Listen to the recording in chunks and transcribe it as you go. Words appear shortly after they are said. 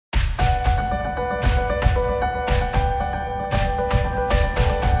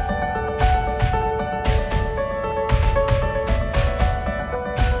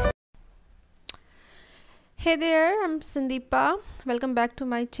Hey there, I'm Sandeepa. Welcome back to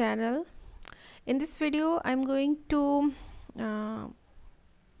my channel. In this video, I'm going to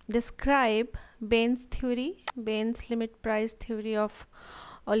describe Bain's theory, Bain's limit price theory of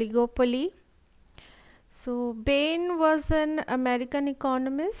oligopoly. So, Bain was an American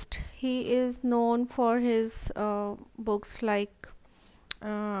economist. He is known for his books like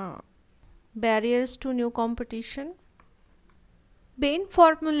Barriers to New Competition. Bain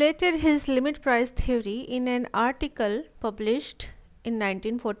formulated his limit price theory in an article published in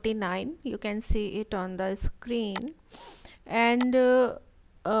 1949. You can see it on the screen, and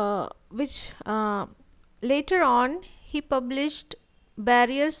which later on he published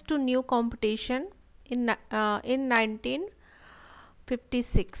Barriers to New Competition in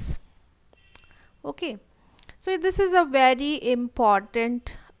 1956. Okay, so this is a very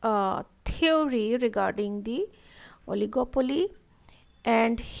important theory regarding the oligopoly,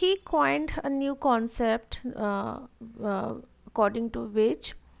 and he coined a new concept according to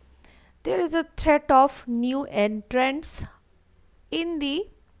which there is a threat of new entrants in the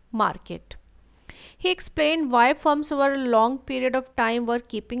market. He explained why firms over a long period of time were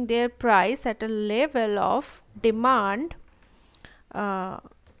keeping their price at a level of demand where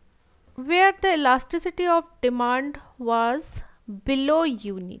the elasticity of demand was below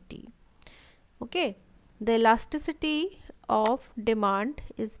unity. Okay, the elasticity of demand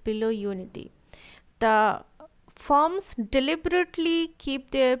is below unity. The firms deliberately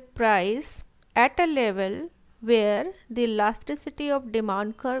keep their price at a level where the elasticity of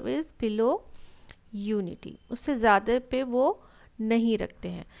demand curve is below unity. उससे ज़्यादा पे वो नहीं रखते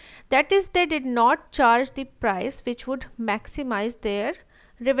हैं. That is, they did not charge the price which would maximize their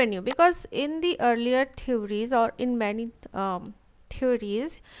revenue, because in the earlier theories or in many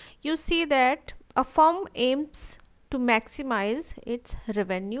theories you see that a firm aims to maximize its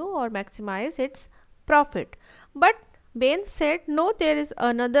revenue or maximize its profit, but Bain said no, there is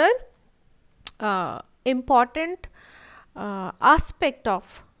another important aspect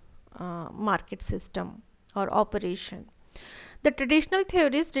of market system or operation. The traditional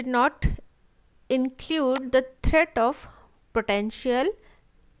theories did not include the threat of potential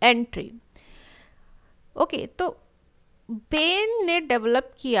entry. Okay, तो Ben ने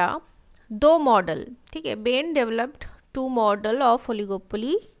develop किया दो model. ठीक है, Ben developed to model of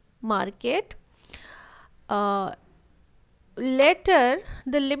oligopoly market. Later,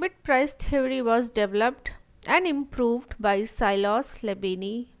 the limit price theory was developed and improved by Sylos,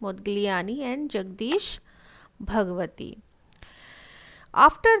 Labini, Modigiliani and Jagdish Bhagwati.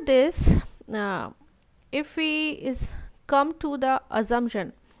 After this, if we come to the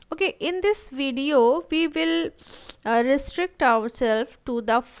assumption, okay, in this video we will restrict ourselves to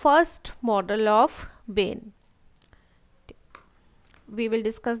the first model of Bain. We will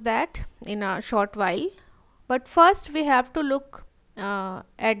discuss that in a short while, but first we have to look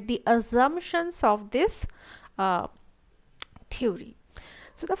at the assumptions of this theory.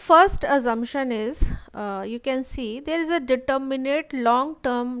 So the first assumption is, you can see there is a determinate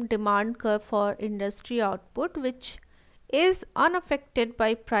long-term demand curve for industry output which is unaffected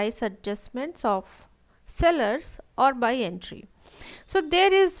by price adjustments of sellers or by entry. So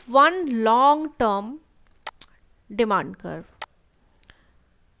there is one long-term demand curve.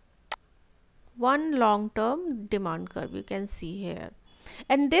 One long-term demand curve you can see here,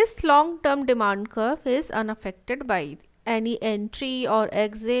 and this long-term demand curve is unaffected by any entry or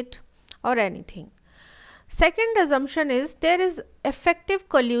exit or anything. Second assumption is there is effective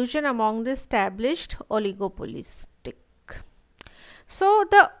collusion among the established oligopolistic. So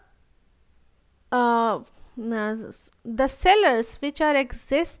the sellers which are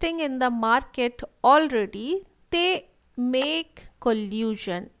existing in the market already, they make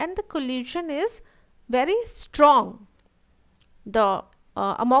collusion, and the collusion is very strong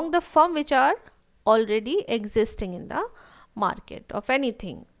among the firm which are already existing in the market of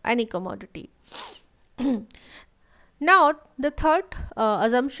anything, any commodity. Now the third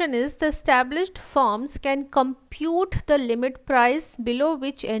assumption is the established firms can compute the limit price below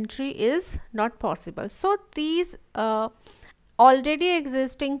which entry is not possible. So these already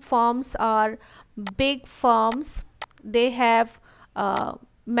existing firms are big firms. They have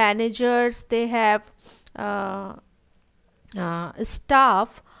managers, they have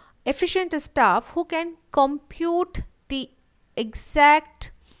staff, efficient staff who can compute the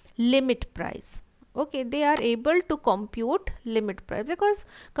exact lit price. Okay, they are able to compute limit price, because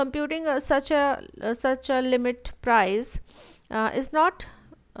computing such a limit price is not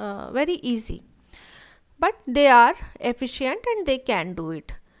very easy, but they are efficient and they can do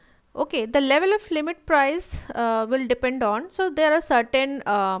it. Okay, the level of limit price will depend on, so there are certain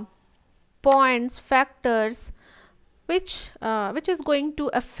points, factors which is going to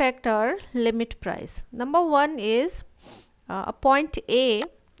affect our limit price. Number one is point A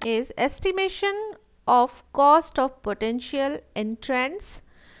is estimation of cost of potential entrants.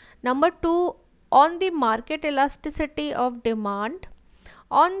 Number two, on the market elasticity of demand,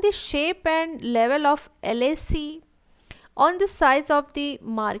 on the shape and level of LAC, on the size of the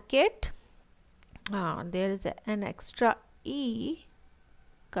market. There is an extra E,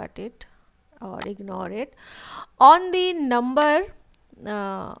 cut it or ignore it, on the number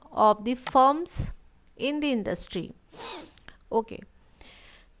of the firms in the industry. Okay,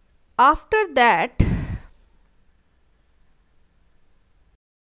 after that,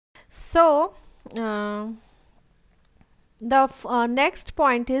 so the next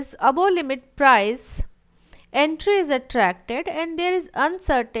point is above limit price entry is attracted and there is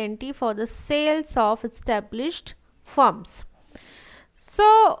uncertainty for the sales of established firms.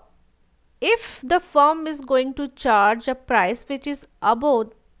 So if the firm is going to charge a price which is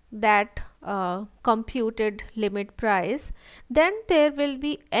above that computed limit price, then there will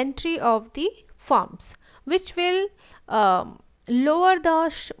be entry of the firms which will lower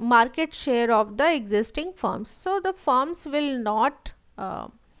the market share of the existing firms. So the firms will not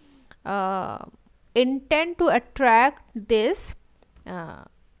intend to attract this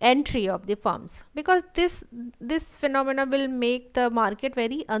entry of the firms, because this phenomena will make the market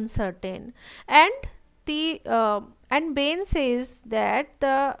very uncertain. And the and Bain says that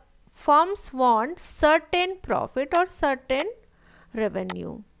the firms want certain profit or certain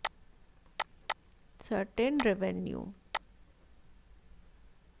revenue.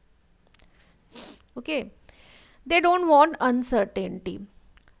 Okay, they don't want uncertainty.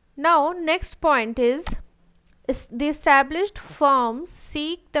 Now next point is the established firms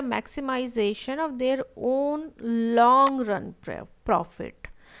seek the maximization of their own long run profit.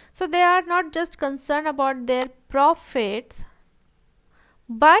 So they are not just concerned about their profits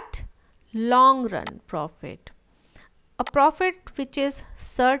but long run profit, a profit which is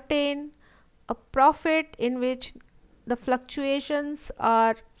certain, a profit in which the fluctuations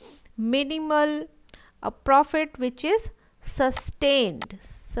are minimal, a profit which is sustained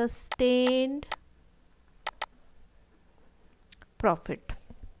profit.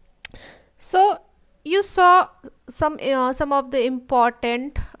 So you saw some of the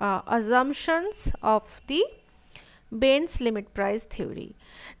important assumptions of the Bain's limit price theory.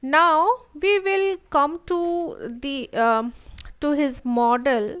 Now we will come to the to his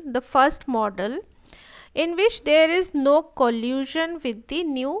model, the first model, in which there is no collusion with the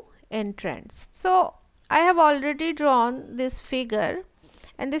new entrants. So I have already drawn this figure,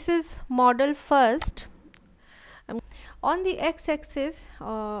 and this is model first. On the x-axis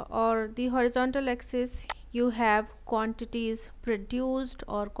or the horizontal axis, you have quantities produced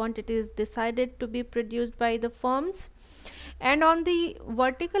or quantities decided to be produced by the firms, and on the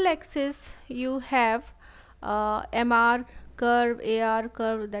vertical axis you have MR curve, AR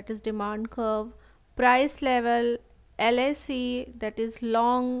curve, that is demand curve, price level, LAC, that is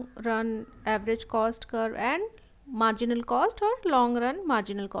long run average cost curve, and marginal cost or long run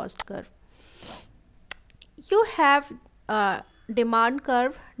marginal cost curve. You have demand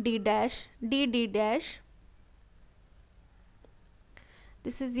curve D dash, D dash.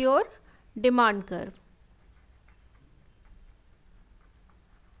 This is your demand curve.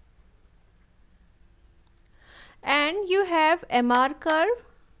 And you have MR curve,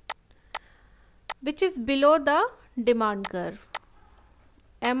 which is below the demand curve.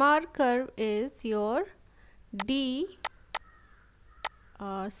 MR curve is your D,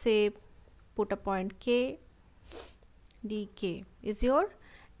 say put a point K, dk is your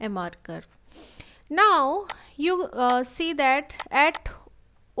MR curve. Now you see that at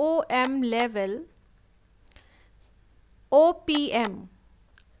OM level, OPM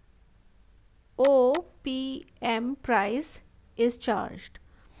price is charged.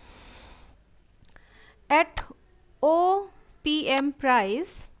 At OPM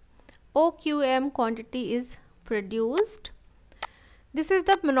price, OQM quantity is produced. This is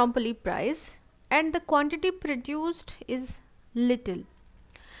the monopoly price, and the quantity produced is little.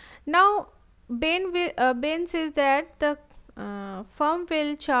 Now Bain says that the firm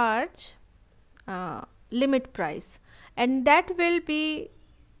will charge limit price, and that will be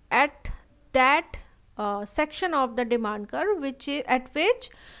at that section of the demand curve which is at which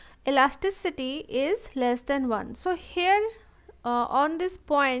elasticity is less than 1. So here on this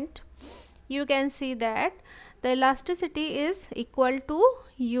point you can see that the elasticity is equal to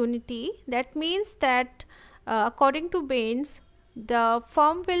unity. That means that according to Bain's, the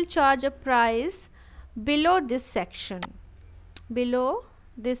firm will charge a price below this section, below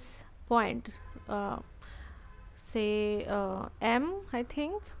this point, say M, I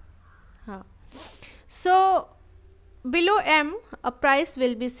think. So below M, a price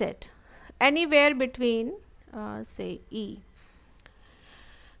will be set anywhere between say E.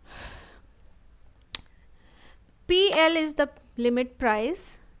 PL is the limit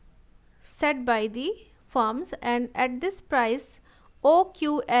price set by the firms, and at this price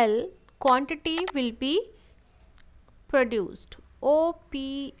OQL quantity will be produced.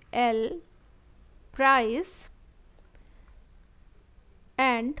 OPL price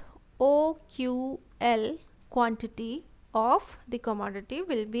and OQL quantity of the commodity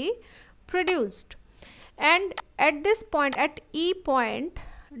will be produced. And at this point, at E point,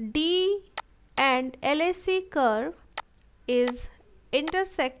 D and LAC curve is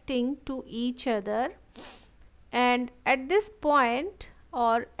intersecting to each other, and at this point,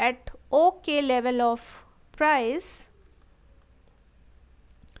 or at OK level of price,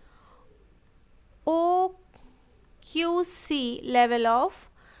 OQC level of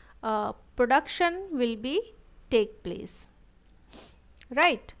production will be take place,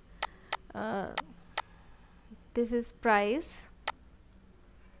 right? This is price,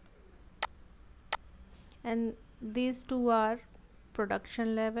 and these two are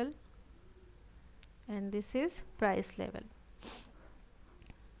production level, and this is price level.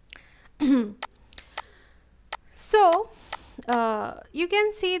 So you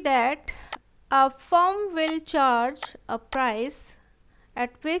can see that a firm will charge a price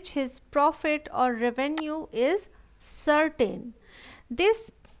at which his profit or revenue is certain.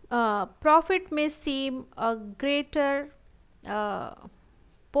 This profit may seem a greater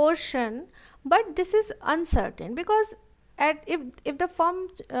portion, but this is uncertain, because if the firm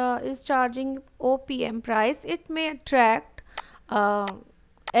is charging OPM price, it may attract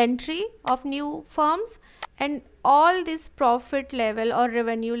entry of new firms, and all this profit level or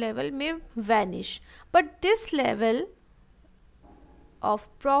revenue level may vanish, but this level of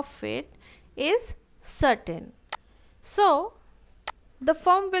profit is certain. So the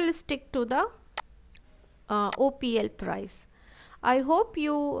firm will stick to the OPL price. I hope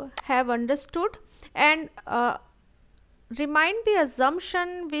you have understood, and remind the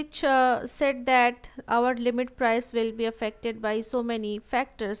assumption which said that our limit price will be affected by so many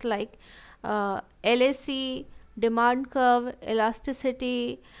factors like LAC, demand curve,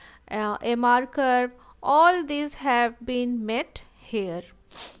 elasticity, MR curve. All these have been met here.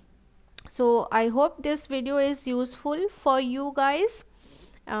 So I hope this video is useful for you guys.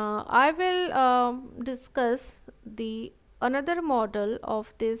 I will discuss the another model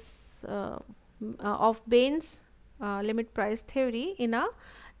of this of Bain's limit price theory in a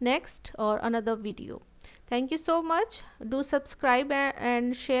next or another video. Thank you so much. Do subscribe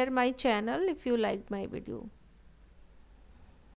and share my channel if you liked my video.